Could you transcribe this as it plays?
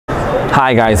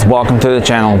Hi guys, welcome to the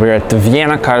channel. We're at the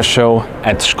Vienna car show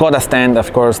at Škoda stand.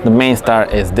 Of course, the main star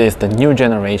is the new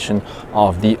generation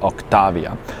of the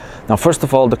Octavia. Now, first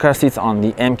of all, the car sits on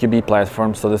the MQB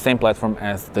platform, so the same platform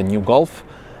as the new Golf.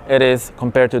 It is,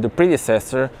 compared to the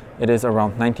predecessor, it is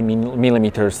around 90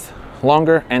 millimeters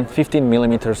longer and 15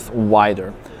 millimeters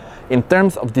wider. In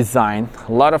terms of design,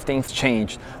 a lot of things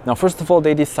changed. Now, first of all,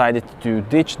 they decided to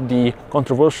ditch the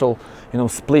controversial,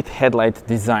 split headlight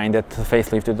design that the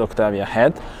facelifted Octavia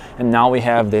had, and now we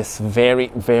have this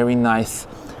very nice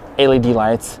LED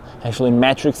lights, actually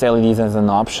matrix LEDs as an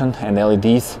option and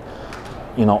LEDs,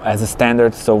 as a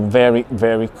standard. So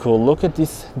very cool. Look at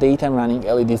these daytime running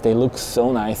LEDs; they look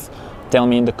so nice. Tell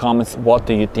me in the comments, what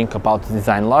do you think about the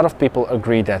design? A lot of people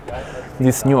agree that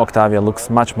this new Octavia looks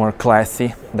much more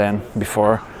classy than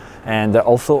before, and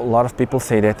also a lot of people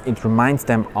say that it reminds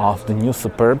them of the new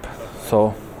Superb,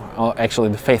 so actually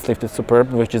the facelifted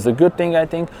Superb, which is a good thing, I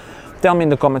think. Tell me in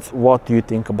the comments, what do you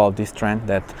think about this trend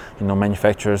that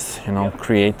manufacturers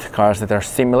create cars that are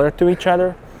similar to each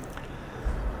other,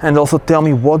 and also tell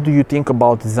me, what do you think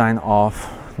about design of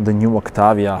the new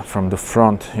Octavia from the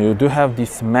front. You do have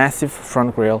this massive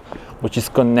front grille which is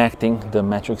connecting the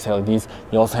matrix LEDs.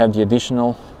 You also have the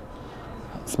additional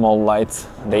small lights,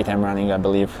 daytime running, I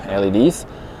believe, LEDs.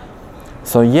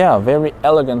 So yeah, very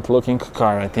elegant looking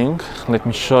car, I think. Let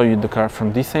me show you the car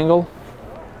from this angle.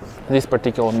 This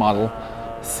particular model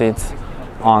sits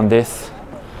on this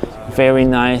very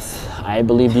nice, I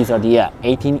believe these are the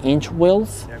 18-inch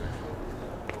wheels.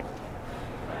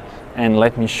 And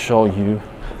let me show you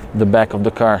the back of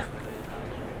the car.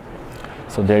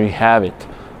 So there you have it.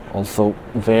 Also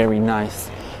very nice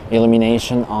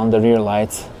illumination on the rear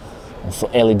lights, also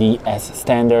LED as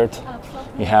standard.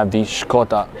 You have the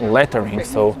Škoda lettering,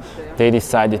 so they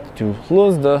decided to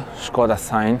lose the Škoda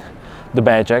sign, the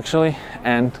badge actually,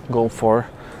 and go for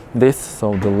this,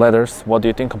 so the letters. What do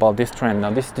you think about this trend?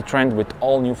 Now, this is the trend with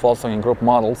all new Volkswagen Group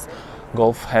models.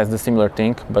 Golf has the similar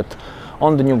thing, but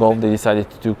on the new Golf they decided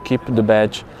to keep the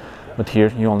badge, but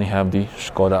here you only have the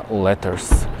Škoda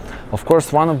letters. Of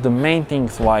course, one of the main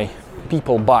things why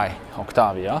people buy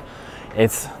Octavia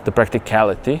is the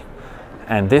practicality,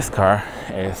 and this car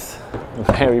is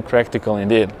very practical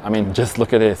indeed. I mean, just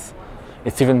look at this.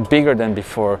 It's even bigger than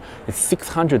before. It's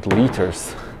 600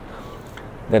 liters.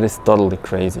 That is totally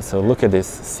crazy. So look at this,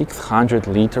 600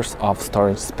 liters of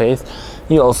storage space.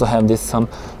 You also have this some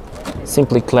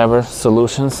simply clever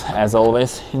solutions, as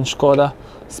always in Škoda.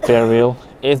 Spare wheel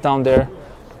is down there.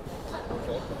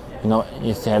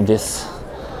 You have this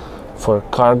for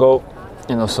cargo,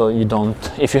 so you don't,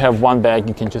 if you have one bag,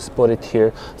 you can just put it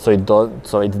here, so it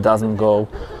doesn't go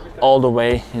all the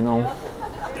way,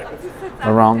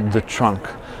 around the trunk.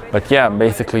 But yeah,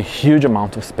 basically huge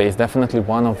amount of space. Definitely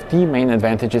one of the main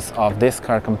advantages of this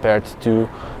car compared to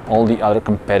all the other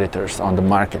competitors on the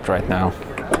market right now.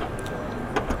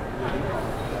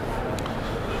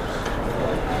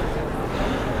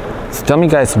 So tell me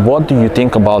guys, what do you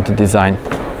think about the design?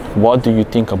 What do you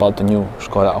think about the new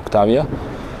Škoda Octavia?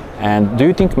 And do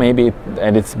you think maybe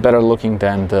that it's better looking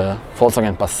than the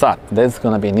Volkswagen Passat? That's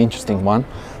gonna be an interesting one.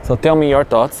 So tell me your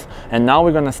thoughts. And now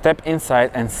we're gonna step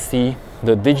inside and see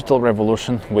the digital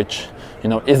revolution, which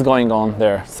is going on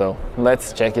there. So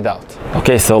let's check it out.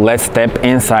 Okay, so let's step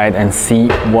inside and see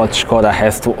what Škoda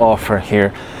has to offer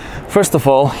here. First of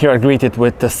all, you are greeted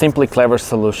with the simply clever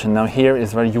solution. Now here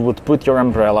is where you would put your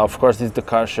umbrella. Of course, this is the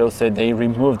car show, so they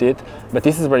removed it, but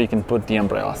this is where you can put the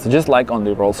umbrella. So just like on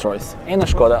the Rolls-Royce in a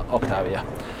Škoda Octavia.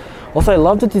 Also, I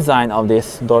love the design of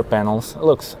these door panels. It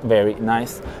looks very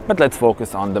nice, but let's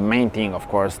focus on the main thing, of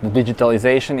course, the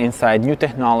digitalization inside, new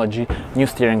technology, new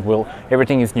steering wheel,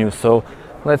 everything is new. So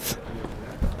let's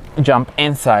jump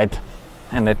inside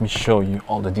and let me show you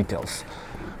all the details.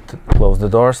 Close the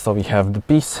doors, so we have the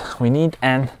piece we need,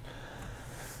 and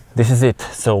this is it.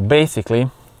 So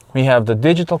basically we have the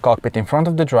digital cockpit in front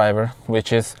of the driver,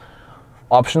 which is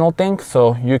optional thing,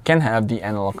 so you can have the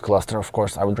analog cluster. Of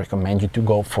course, I would recommend you to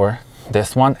go for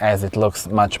this one, as it looks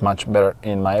much better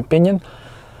in my opinion.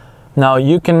 Now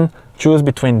you can choose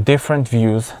between different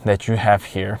views that you have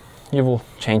here. You will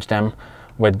change them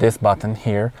with this button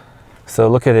here. So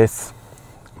look at this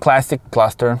classic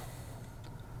cluster,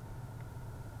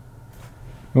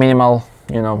 minimal,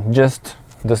 just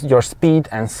your speed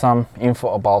and some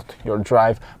info about your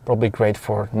drive. Probably great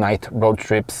for night road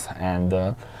trips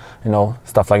and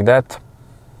stuff like that.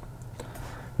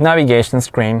 Navigation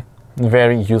screen,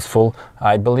 very useful.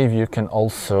 I believe you can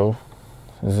also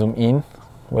zoom in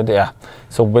with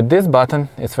so with this button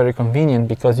it's very convenient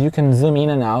because you can zoom in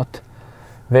and out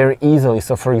very easily.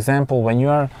 So for example, when you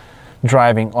are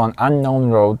driving on unknown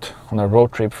road, on a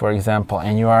road trip for example,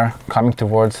 and you are coming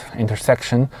towards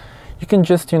intersection, you can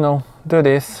just, you know, do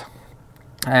this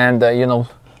and you know,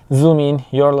 zoom in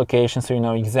your location so you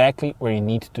know exactly where you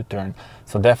need to turn.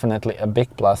 So definitely a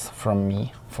big plus from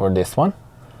me for this one.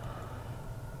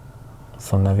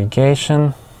 So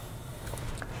navigation,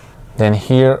 then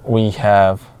here we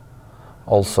have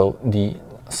also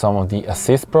some of the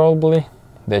assist probably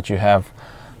that you have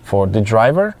for the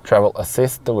driver, travel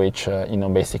assist, which you know,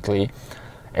 basically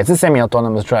it's a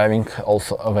semi-autonomous driving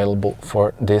also available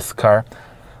for this car.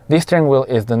 This steering wheel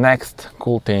is the next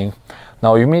cool thing.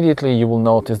 Now immediately you will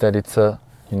notice that it's a,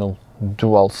 you know,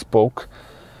 dual spoke,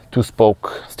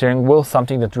 two-spoke steering wheel,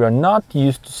 something that we are not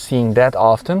used to seeing that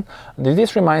often.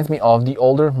 This reminds me of the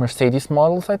older Mercedes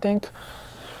models, I think.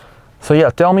 So yeah,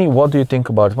 tell me, what do you think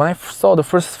about it? When I saw the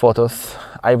first photos,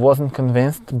 I wasn't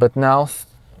convinced, but now,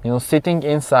 you know, sitting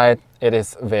inside, it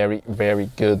is very,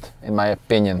 very good in my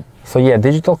opinion. So yeah,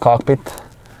 digital cockpit.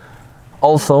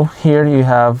 Also here you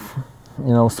have,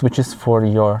 you know, switches for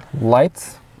your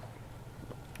lights.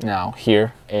 Now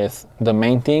here is the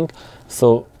main thing.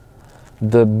 So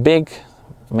the big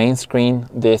main screen,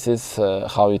 this is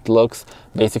how it looks.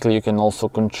 Basically you can also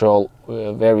control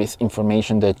various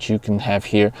information that you can have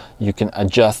here. You can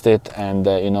adjust it and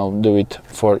you know, do it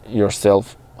for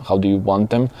yourself. How do you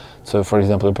want them? So for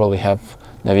example, you probably have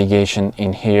navigation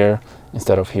in here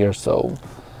instead of here. So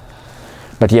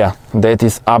but yeah, that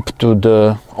is up to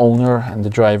the owner and the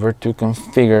driver to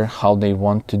configure how they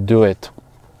want to do it.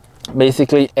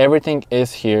 Basically everything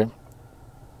is here.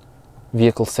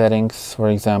 Vehicle settings, for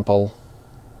example,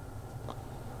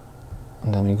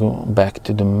 and then we go back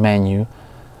to the menu.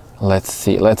 Let's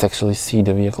actually see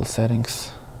the vehicle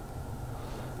settings.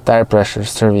 Tire pressure,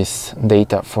 service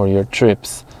data for your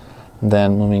trips.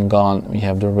 Then moving on, we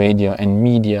have the radio and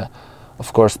media,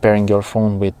 of course pairing your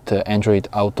phone with Android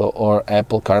Auto or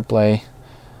Apple CarPlay,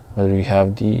 whether you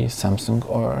have the Samsung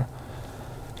or,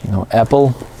 you know,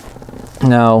 Apple.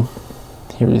 Now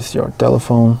here is your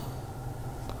telephone.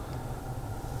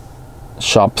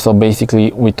 Shop. So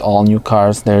basically with all new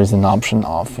cars there is an option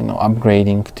of, you know,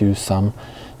 upgrading to some,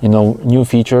 you know, new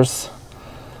features.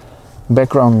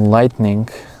 Background lighting.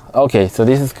 Okay, so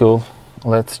this is cool.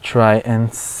 Let's try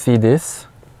and see this.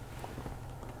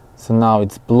 So now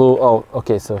it's blue. Oh,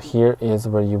 okay, so here is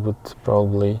where you would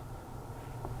probably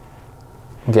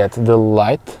get the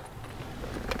light.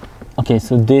 Okay,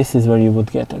 so this is where you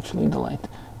would get actually the light.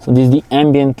 So this is the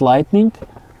ambient lighting.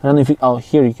 I don't know if you, oh,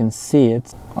 here you can see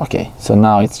it. Okay, so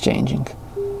now it's changing.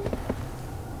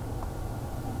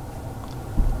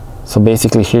 So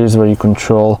basically here's where you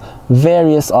control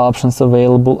various options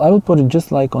available. I will put it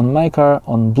just like on my car,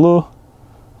 on blue.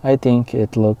 I think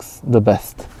it looks the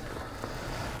best.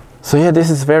 So yeah, this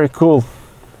is very cool.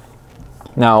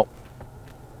 Now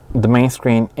the main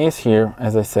screen is here,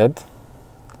 as I said,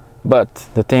 but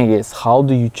the thing is, how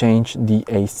do you change the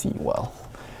AC? Well,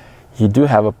 you do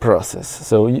have a process.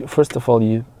 So first of all,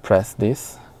 you press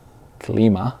this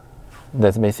Klima,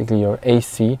 that's basically your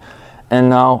AC, and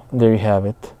now there you have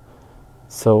it.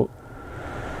 So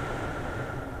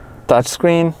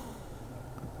touchscreen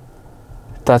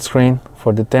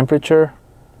for the temperature.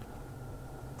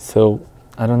 So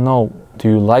I don't know, do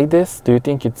you like this? Do you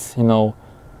think it's, you know,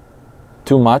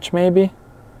 too much maybe?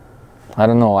 I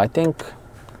don't know. I think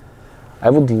I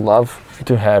would love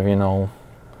to have, you know,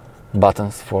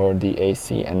 buttons for the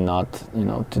AC and not, you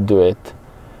know, to do it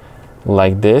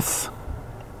like this.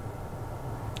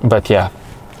 But yeah,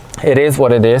 it is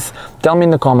what it is. Tell me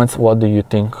in the comments, what do you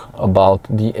think about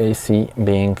the AC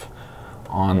being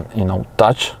on, you know,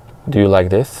 touch? Do you like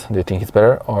this? Do you think it's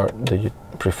better, or do you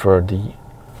prefer the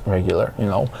regular, you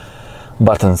know,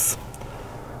 buttons?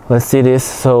 Let's see this.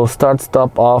 So start,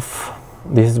 stop, off.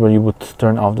 This is where you would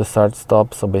turn off the start,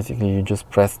 stop. So basically you just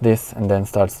press this and then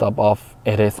start, stop, off.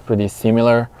 It is pretty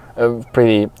similar,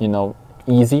 pretty, you know,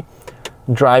 easy.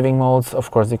 Driving modes,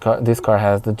 of course, this car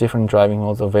has the different driving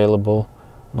modes available: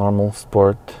 normal,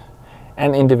 sport,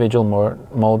 and individual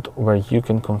mode, where you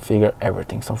can configure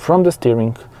everything. So from the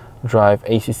steering, drive,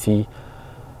 ACC,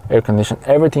 air condition,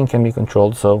 everything can be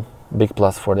controlled. So big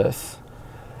plus for this.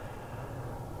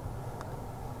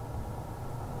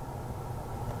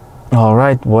 All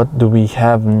right, what do we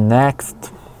have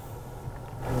next?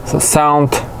 So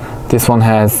sound, this one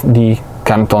has the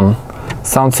Canton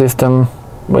sound system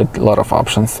with a lot of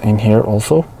options in here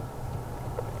also.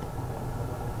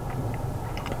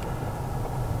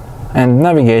 And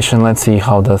navigation, let's see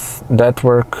how does that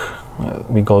work.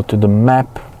 We go to the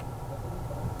map,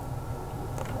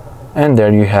 and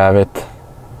there you have it,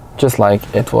 just like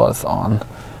it was on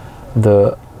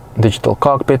the digital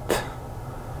cockpit.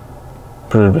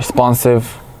 pretty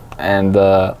responsive. And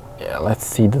yeah, let's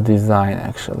see the design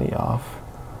actually of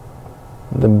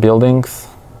the buildings.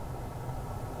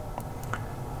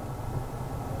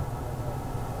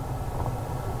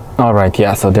 All right,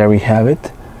 yeah, so there we have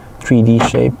it, 3D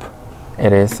shape.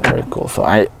 It is very cool. So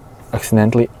I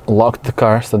accidentally locked the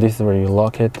car, so this is where you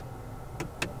lock it.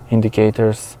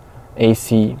 Indicators,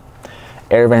 AC,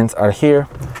 air vents are here.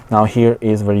 Now here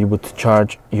is where you would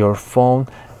charge your phone,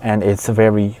 and it's a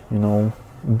very, you know,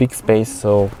 big space,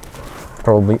 so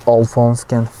probably all phones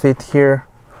can fit here.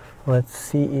 Let's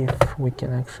see if we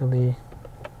can actually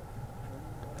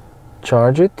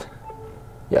charge it.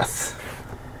 Yes,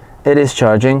 it is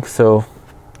charging, so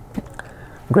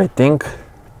great thing.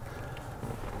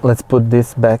 Let's put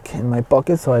this back in my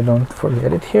pocket so I don't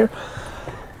forget it here.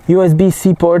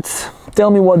 USB-C ports, tell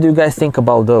me what do you guys think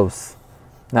about those?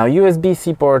 Now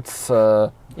USB-C ports,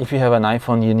 if you have an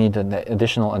iPhone you need an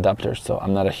additional adapter, so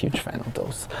I'm not a huge fan of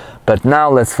those. But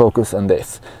now let's focus on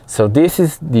this. So this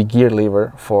is the gear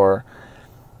lever for,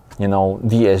 you know,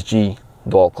 DSG,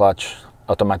 dual clutch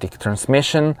automatic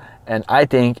transmission, and I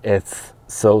think it's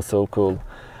so cool.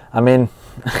 I mean,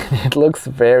 it looks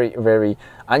very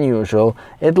unusual.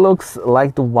 It looks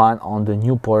like the one on the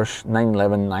new Porsche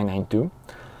 911 992,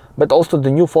 but also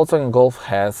the new Volkswagen Golf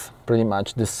has pretty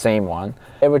much the same one.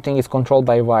 Everything is controlled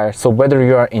by wire, so whether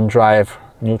you are in drive,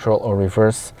 neutral or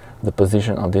reverse, the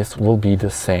position of this will be the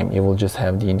same. You will just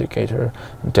have the indicator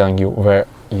telling you where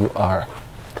you are.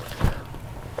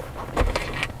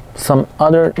 Some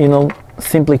other, you know,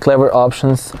 simply clever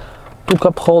options. 2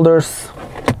 cup holders,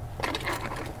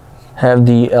 have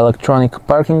the electronic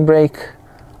parking brake,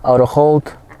 auto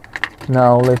hold.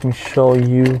 Now let me show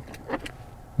you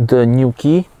the new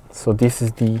key. So this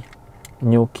is the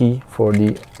new key for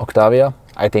the Octavia.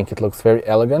 I think it looks very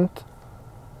elegant.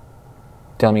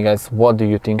 Tell me guys, what do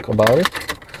you think about it?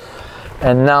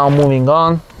 And now moving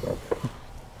on,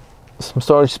 some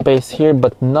storage space here,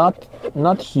 but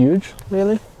not huge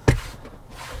really.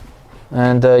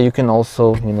 And you can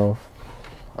also, you know,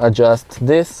 adjust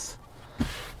this.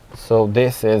 So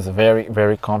this is a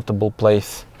very comfortable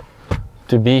place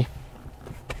to be.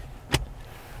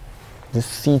 The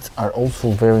seats are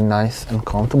also very nice and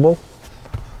comfortable.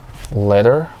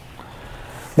 Leather.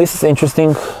 This is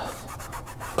interesting,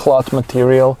 cloth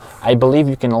material. I believe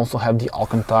you can also have the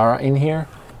Alcantara in here.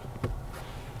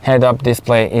 Head-up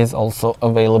display is also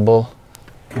available.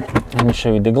 Let me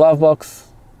show you the glove box.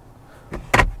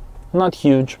 Not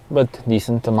huge, but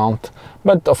decent amount.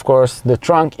 But of course the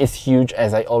trunk is huge,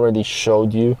 as I already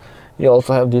showed you. You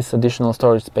also have this additional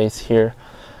storage space here.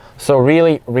 So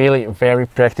really very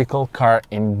practical car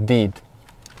indeed.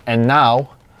 And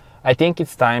now I think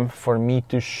it's time for me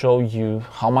to show you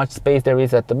how much space there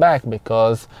is at the back,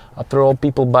 because after all,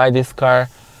 people buy this car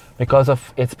because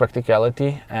of its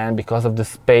practicality and because of the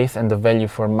space and the value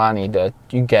for money that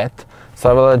you get. So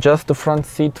I will adjust the front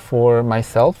seat for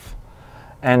myself,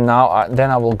 and now then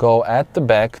I will go at the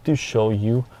back to show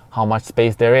you how much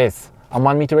space there is. I'm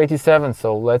 1.87 m,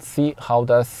 so let's see how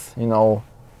does, you know,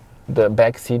 the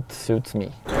back seat suits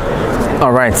me.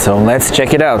 All right, so let's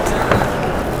check it out.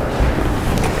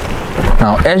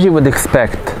 Now, as you would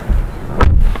expect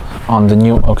on the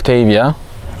new Octavia,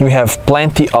 you have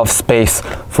plenty of space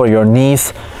for your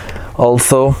knees.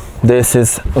 Also, this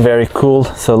is very cool.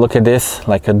 So look at this,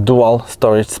 like a dual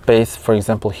storage space. For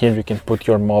example, here you can put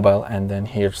your mobile, and then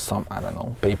here's some, I don't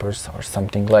know, papers or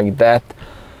something like that.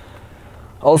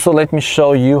 Also, let me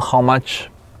show you how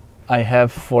much I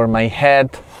have for my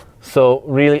head. So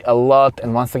really a lot,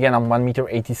 and once again I'm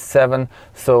 1.87 m,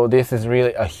 so this is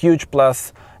really a huge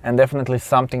plus, and definitely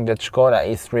something that Škoda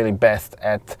is really best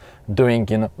at doing,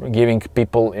 you know, giving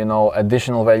people, you know,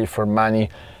 additional value for money,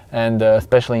 and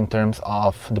especially in terms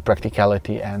of the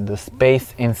practicality and the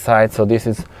space inside. So this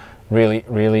is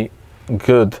really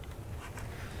good.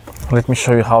 Let me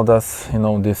show you how does, you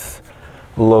know, this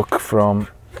look from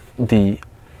the,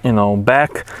 you know,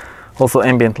 back. Also,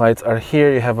 ambient lights are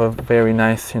here. You have a very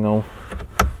nice, you know,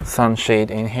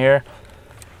 sunshade in here.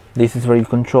 This is where you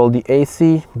control the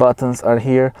AC. Buttons are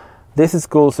here. This is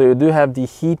cool. So you do have the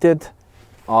heated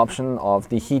option of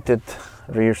the heated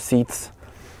rear seats.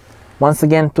 Once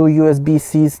again, 2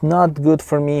 USB-Cs, not good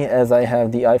for me as I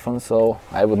have the iPhone, so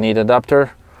I would need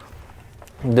adapter.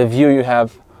 The view you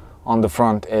have on the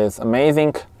front is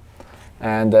amazing,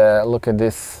 and look at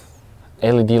this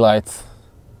LED lights.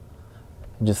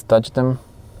 Just touch them.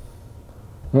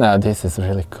 Now this is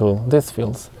really cool. This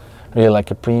feels really like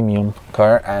a premium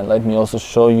car. And let me also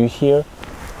show you here,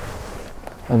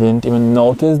 I didn't even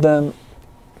notice them.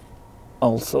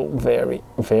 Also very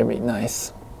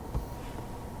nice.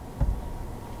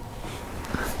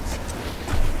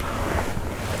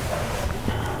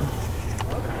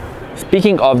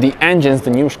 Speaking of the engines, the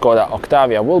new Škoda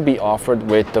Octavia will be offered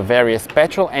with the various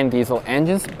petrol and diesel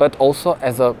engines, but also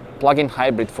as a plug-in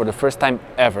hybrid for the first time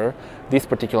ever. This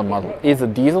particular model is a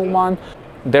diesel one.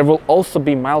 There will also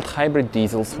be mild hybrid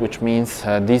diesels, which means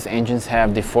these engines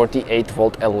have the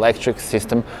 48-volt electric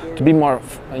system to be more,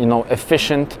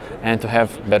 efficient and to have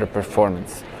better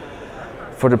performance.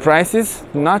 For the prices,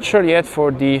 not sure yet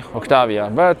for the Octavia,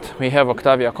 but we have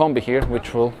Octavia Combi here,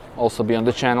 which will also be on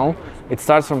the channel. It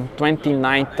starts from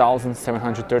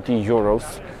 29,730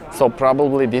 euros, so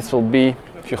probably this will be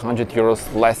a few hundred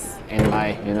euros less in my,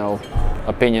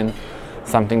 opinion,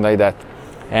 something like that.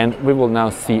 And we will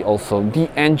now see also the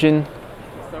engine.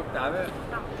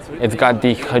 It's got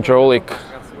the hydraulic,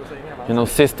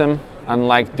 system,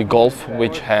 unlike the Golf,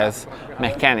 which has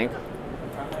mechanic.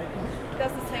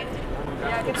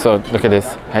 So look at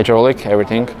this, hydraulic,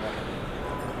 everything.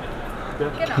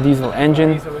 Diesel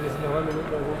engine.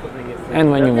 And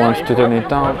when you want to turn it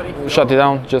down, shut it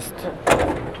down, just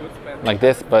like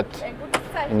this, but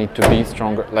you need to be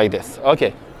stronger like this.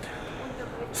 Okay.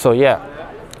 So yeah,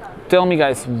 tell me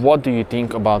guys, what do you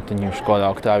think about the new Škoda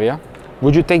Octavia?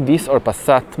 Would you take this or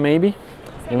Passat maybe?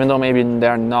 Even though maybe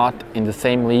they're not in the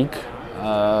same league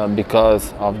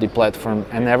because of the platform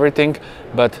and everything,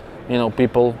 but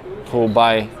people who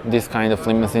buy this kind of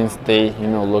limousines, they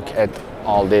look at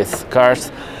all these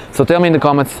cars. So tell me in the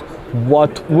comments,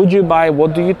 what would you buy?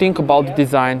 What do you think about the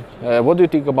design? What do you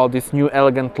think about this new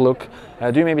elegant look?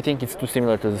 Do you maybe think it's too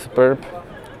similar to the Superb?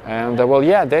 And well,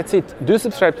 yeah, that's it. Do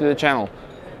subscribe to the channel.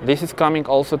 This is coming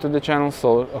also to the channel,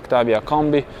 so Octavia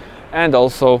Combi, and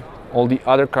also all the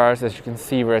other cars. As you can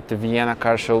see, we're at the Vienna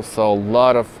car show, so a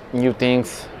lot of new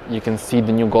things. You can see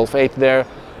the new Golf 8 there.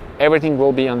 Everything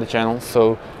will be on the channel,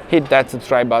 so hit that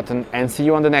subscribe button and see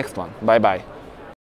you on the next one. Bye bye.